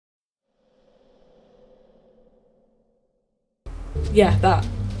Yeah, that,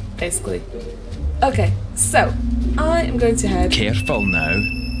 basically. Okay, so I am going to head. Careful now.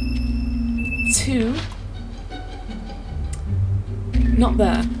 To. Not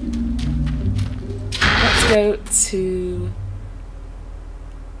there. Let's go to.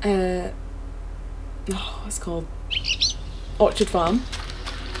 Oh, what's it called? Orchard Farm.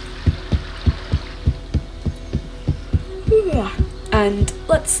 And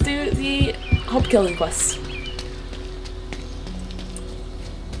let's do the hob killing quest.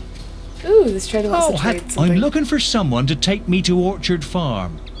 Ooh, this trader wants to trade something. I'm looking for someone to take me to Orchard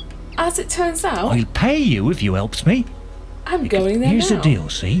Farm. As it turns out, I'll pay you if you helps me. I'm going there Here's now. the deal,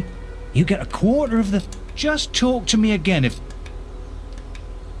 see? You get a quarter of the... Just talk to me again if...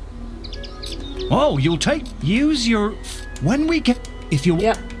 Oh, you'll take... Use your... When we get... If you...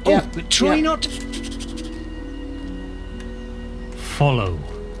 Yep, oh, yep, but try yep. not to... Follow.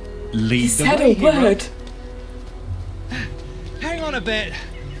 Lead He the said way, a word. Hang on a bit.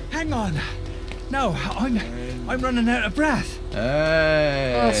 Hang on. No, I'm running out of breath.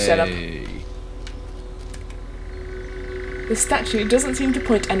 Hey. Oh, shut up. The statue doesn't seem to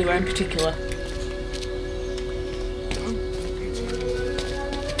point anywhere in particular.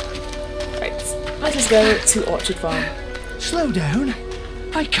 Right, let us go to Orchard Farm. Slow down.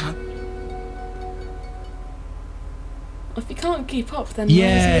 I can't. If you can't keep up, then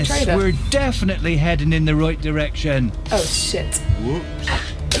Yes, where's the trader? we're definitely heading in the right direction. Oh shit. Whoops.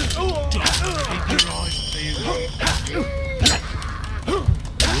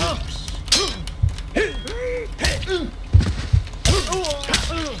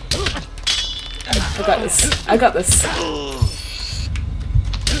 I got this. I got this.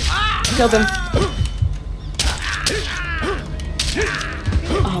 Killed him.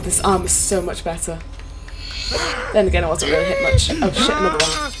 Oh, this arm is so much better. Then again, I wasn't really hit much. Oh shit, another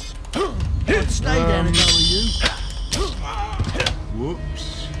one. Stay down and go with you.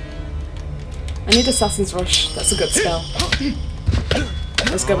 Whoops. I need Assassin's Rush. That's a good spell.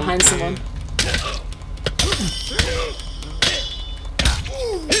 Let's go behind someone.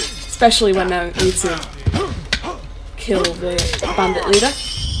 Especially when I need to kill the bandit leader.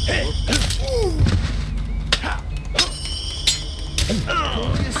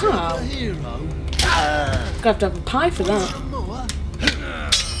 Oh. Gonna have to have a pie for that.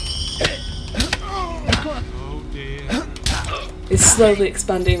 His slowly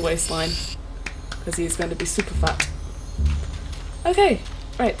expanding waistline. Because he's going to be super fat. Okay,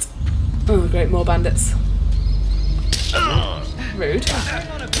 right. Oh great, more bandits. Rude.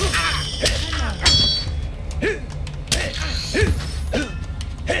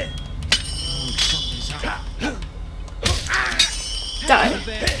 Die.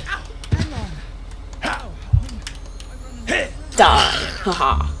 Die.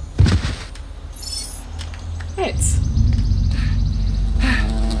 Haha. Right.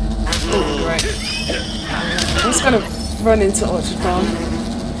 Oh, right. I'm just gonna run into Orchard Farm.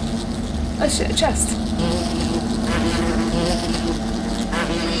 Oh shit, a chest.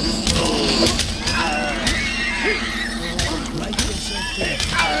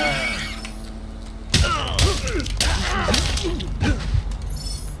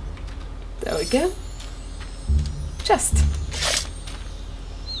 There we go. Chest.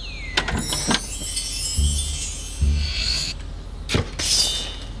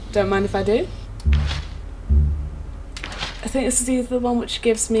 Don't mind if I do. I think this is either the one which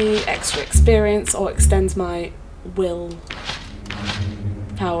gives me extra experience or extends my will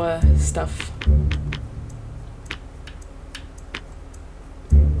power stuff.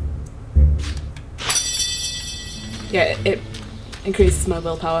 Yeah, it increases my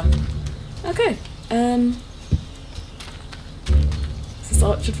willpower. Okay. Is this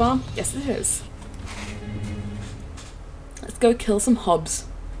Orchard Farm? Yes, it is. Let's go kill some hobs.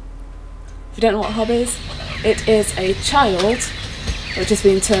 If you don't know what a hob is, it is a child which has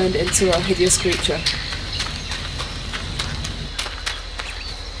been turned into a hideous creature.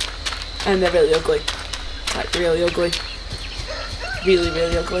 And they're really ugly. Like, really ugly. Really,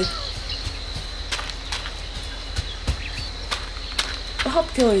 really ugly. The hob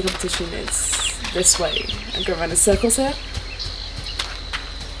killing competition is this way. I'm going around in circles here.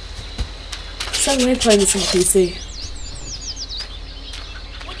 So I'm going to play this on PC.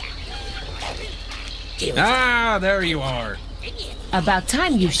 Ah, there you are. About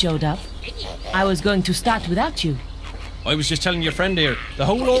time you showed up. I was going to start without you. I was just telling your friend here, the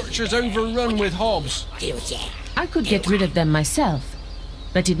whole orchard's overrun with hobs. I could get rid of them myself,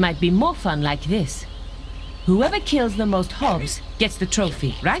 but it might be more fun like this. Whoever kills the most hobs gets the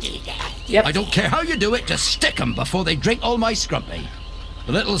trophy, right? Yep. I don't care how you do it, just stick 'em before they drink all my scrumpy.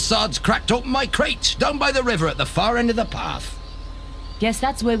 The little sods cracked open my crate down by the river at the far end of the path. Guess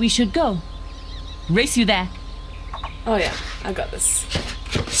that's where we should go. Race you there. Oh yeah, I got this.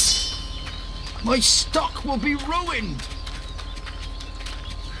 My stock will be ruined.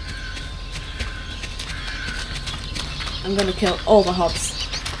 I'm gonna kill all the hobs.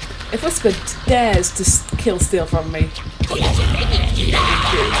 If Whisper dares to kill steal from me.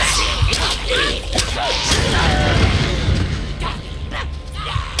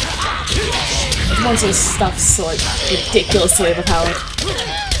 Monster stuff's like ridiculously overpowered.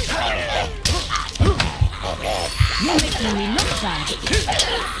 You're making me look bad.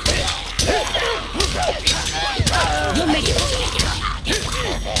 You're making...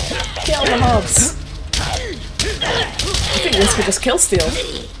 Kill the hobs. I think this could just kill steal.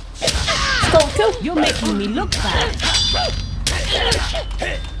 Kill. You're making me look bad.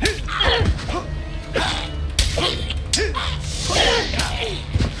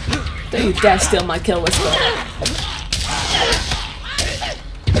 Don't you dare steal my kill, Whisper.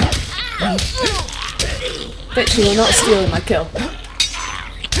 Bitch, you are not stealing my kill.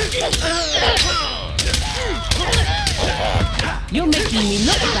 You're making me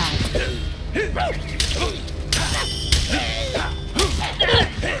look bad.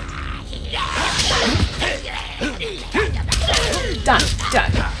 Die.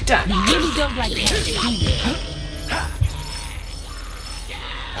 You really don't like that, do you?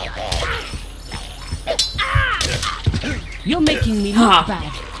 You're making me look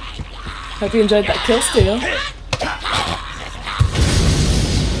bad. Hope you enjoyed that kill steal.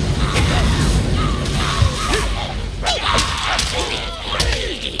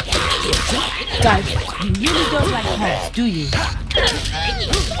 Die. You really don't like hobs, do you?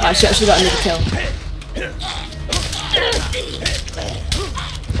 Oh, she actually got another kill.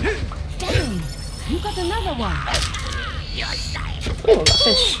 Dang, you got another one. Oh, got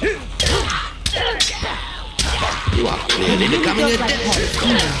fish. You are clearly becoming a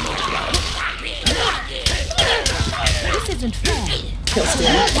This isn't fair. Kill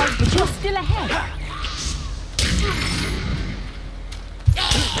steal. But you're still ahead.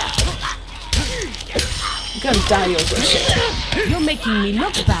 I'm gonna die over shit. You're making me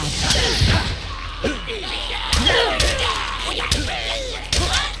look bad.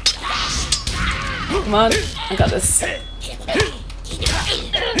 Come on, I got this.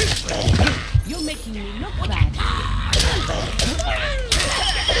 You're making me look bad.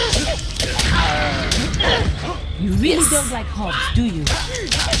 You really don't like hobs, do you?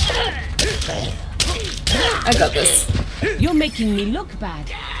 I got this. You're making me look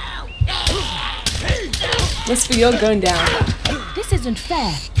bad. Whisper, you're going down. This isn't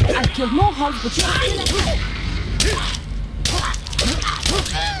fair. I've killed more hobs, but you're still ahead.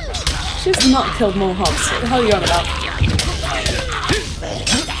 She's not killed more hobs. What the hell are you on about?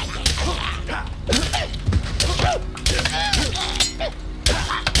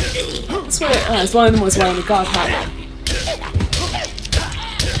 That's what it, one of them was wearing a guard hat.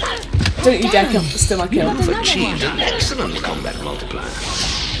 Don't you dare steal my kill. You've achieved an excellent combat multiplier.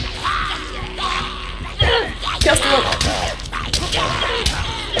 Kill steal.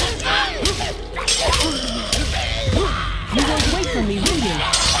 You won't wait for me, will you?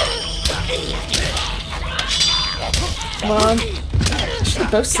 Come on. Should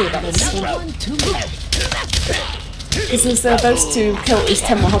both see about this one. Because they're both to kill at least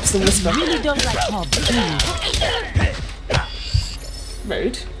 10 more hobs than Whisper. You really don't like hobs, do you?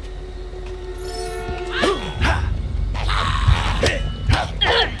 Rude.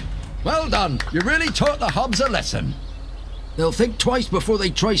 Well done. You really taught the hobs a lesson. They'll think twice before they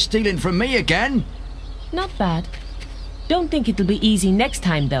try stealing from me again. Not bad. Don't think it'll be easy next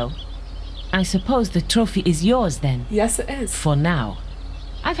time, though. I suppose the trophy is yours, then. Yes, it is. For now.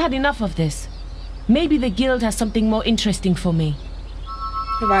 I've had enough of this. Maybe the guild has something more interesting for me.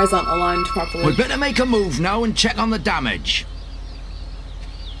 Her eyes aren't aligned properly. We'd better make a move now and check on the damage.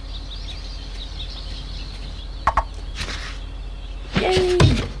 Yay!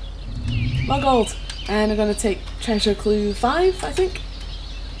 More gold. And I'm going to take treasure clue 5, I think.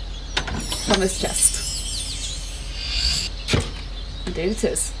 From this chest. Indeed it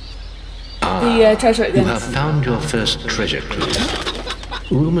is. The treasure at the You end. have found your first treasure clue.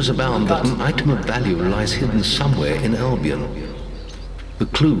 Rumours abound that an item of value lies hidden somewhere in Albion. The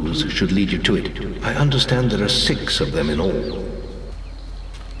clues should lead you to it. I understand there are 6 of them in all.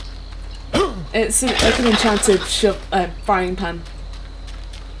 It's like an enchanted frying pan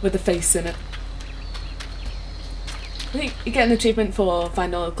with a face in it. I think you get an achievement for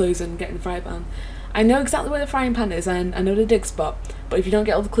finding all the clues and getting the frying pan. I know exactly where the frying pan is and I know the dig spot, but if you don't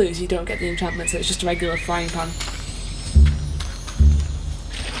get all the clues you don't get the enchantment, so it's just a regular frying pan.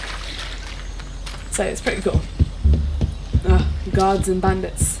 So it's pretty cool. Oh, Guards and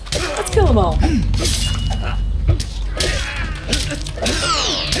bandits. Let's kill them all.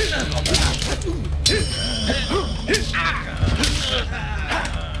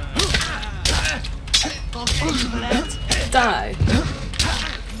 Die.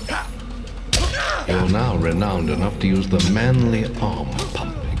 You're now renowned enough to use the manly arm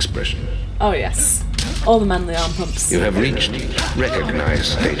pump expression. Oh yes. All the manly arm pumps. You have reached recognized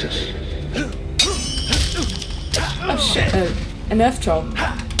status. Oh shit, oh. An earth troll.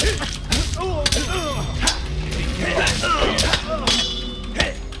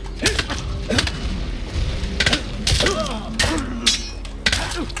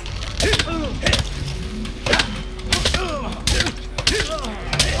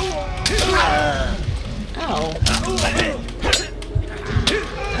 Ow.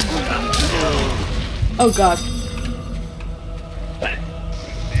 Oh god.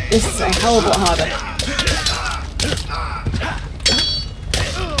 This is a hell of a lot harder.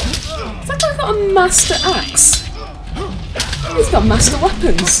 Has that guy got a master axe? He's got master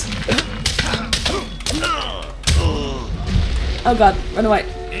weapons. Oh god, run away.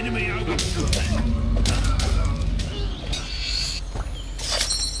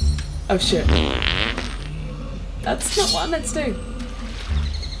 Oh shit. That's not what I meant to do.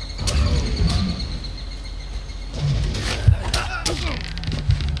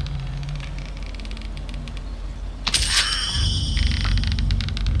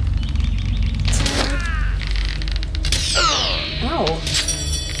 Ow.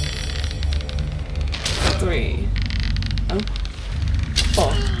 3. Oh.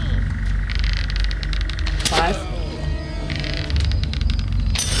 4. 5.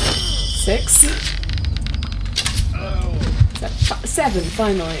 6. 7,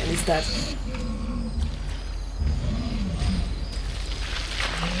 finally, and he's dead.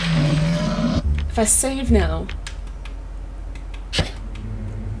 If I save now,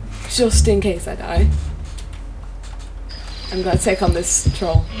 just in case I die, I'm gonna take on this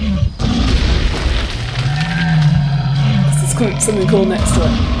troll. There's something cool next to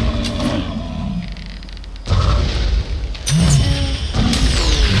it.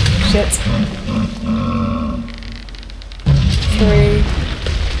 Shit. 3,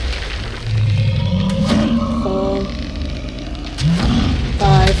 4,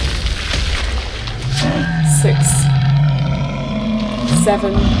 5, 6,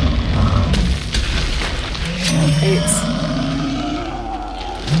 7, 8,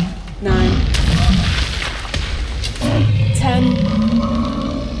 9, 10,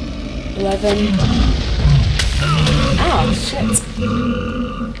 11. Oh shit.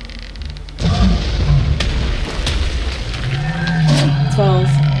 12,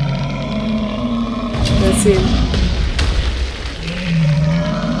 13,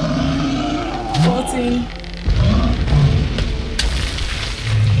 14,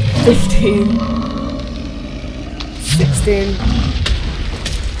 15, 16,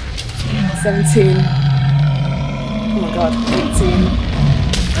 17, oh my god, 18.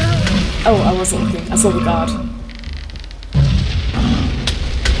 Oh, I wasn't looking, I saw the guard.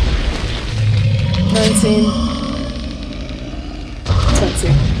 19,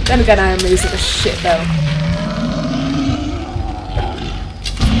 20. Then again, I am using a shit though.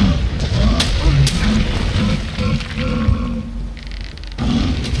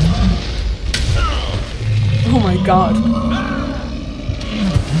 Oh my god.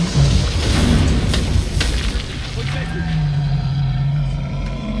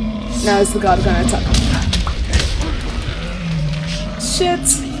 Now is the guard gonna attack? Shit!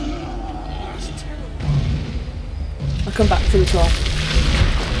 I'll come back for the troll.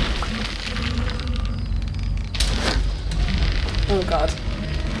 Oh god.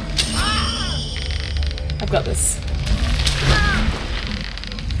 I've got this.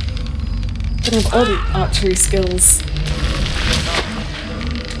 I don't have all the archery skills.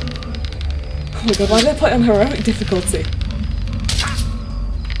 Oh my god, why did I put it on heroic difficulty?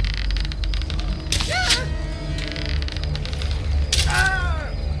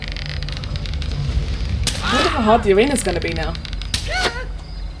 I wonder how hard the arena's gonna be now.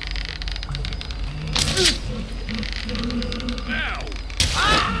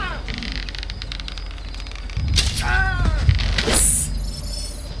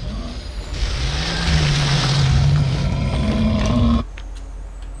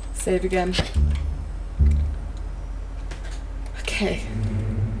 Save again. Okay.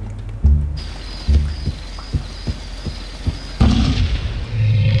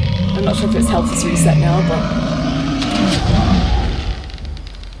 I'm not sure if its health is reset now, but...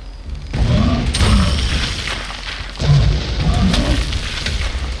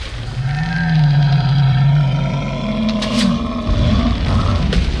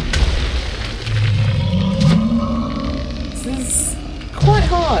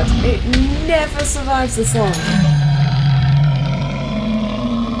 never survives this long.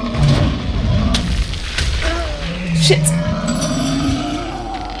 Shit!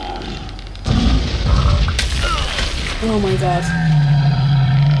 Oh my god.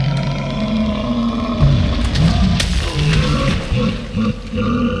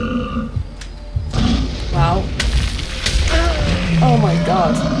 Wow. Oh my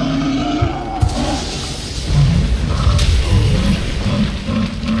god.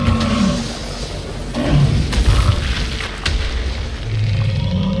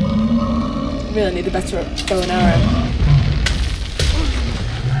 Really need a better bow and arrow.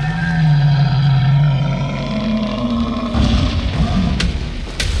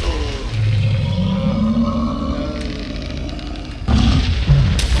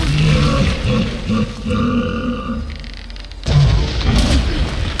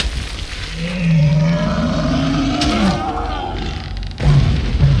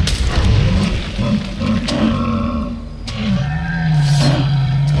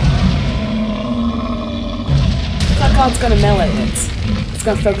 Guard's gonna melee it. It's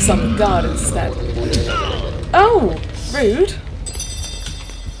gonna focus on the guard instead. Oh! Rude.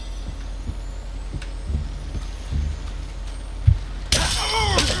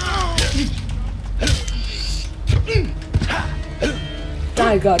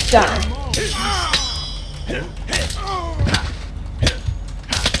 Die, God, die.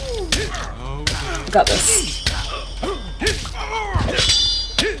 Got this.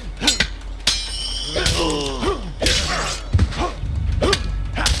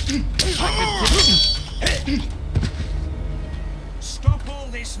 Stop all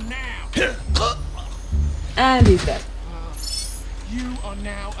this now! And he's dead. You are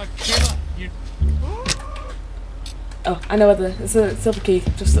now a killer. You. Oh, I know where there's a silver key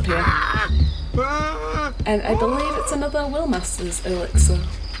just up here. And I believe it's another Willmaster's elixir.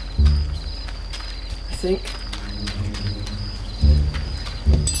 I think.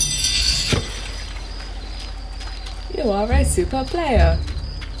 You are a super player.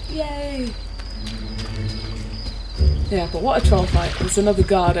 Yay! Yeah, but what a troll fight. There's another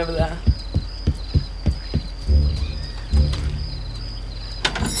guard over there.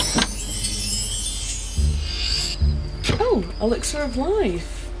 Oh, elixir of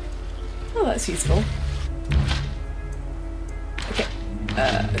life. Oh, that's useful. Okay,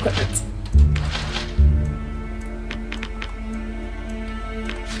 equipment.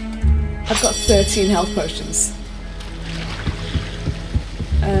 I've got 13 health potions.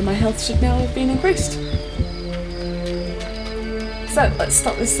 My health should now have been increased. So, let's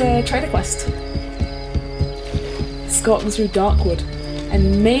start this trader quest. Escort them through Darkwood.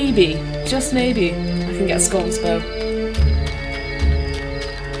 And maybe, just maybe, I can get Scorn's bow.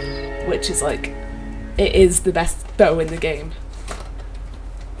 Which is like, it is the best bow in the game.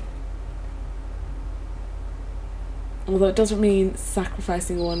 Although it doesn't mean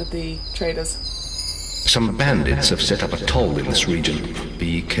sacrificing one of the traders. Some bandits have set up a toll in this region.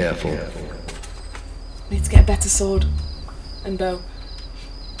 Be careful. Need to get a better sword and bow.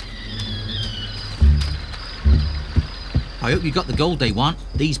 I hope you got the gold they want.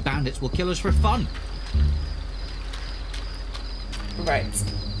 These bandits will kill us for fun. Right.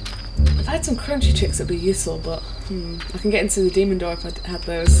 I've had some crunchy chicks that'd be useful, but I can get into the demon door if I had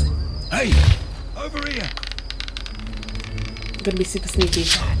those. Hey, over here. I'm gonna be super sneaky.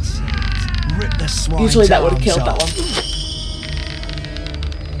 Rip the swine's Usually that would have killed arms that off. one.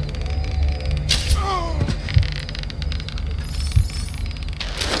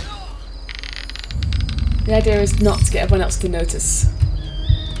 The idea is not to get everyone else to notice.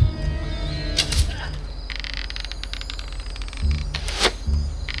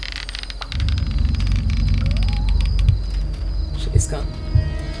 Shit, he's gone.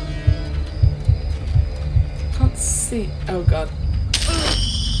 Can't see. Oh god.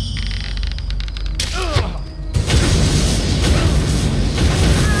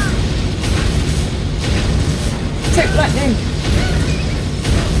 Take lightning!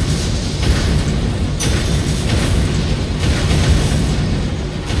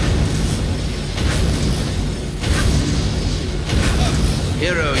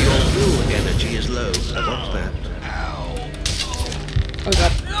 Hero, your blue energy is low. What's that? Oh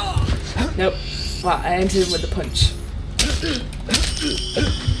god. Nope. Wow, I entered him with the punch.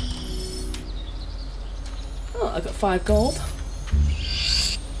 Oh, I got 5 gold.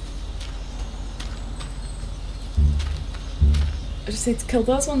 I just need to kill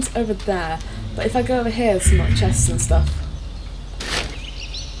those ones over there. But if I go over here, there's some like chests and stuff.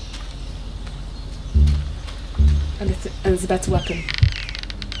 And there's a better weapon.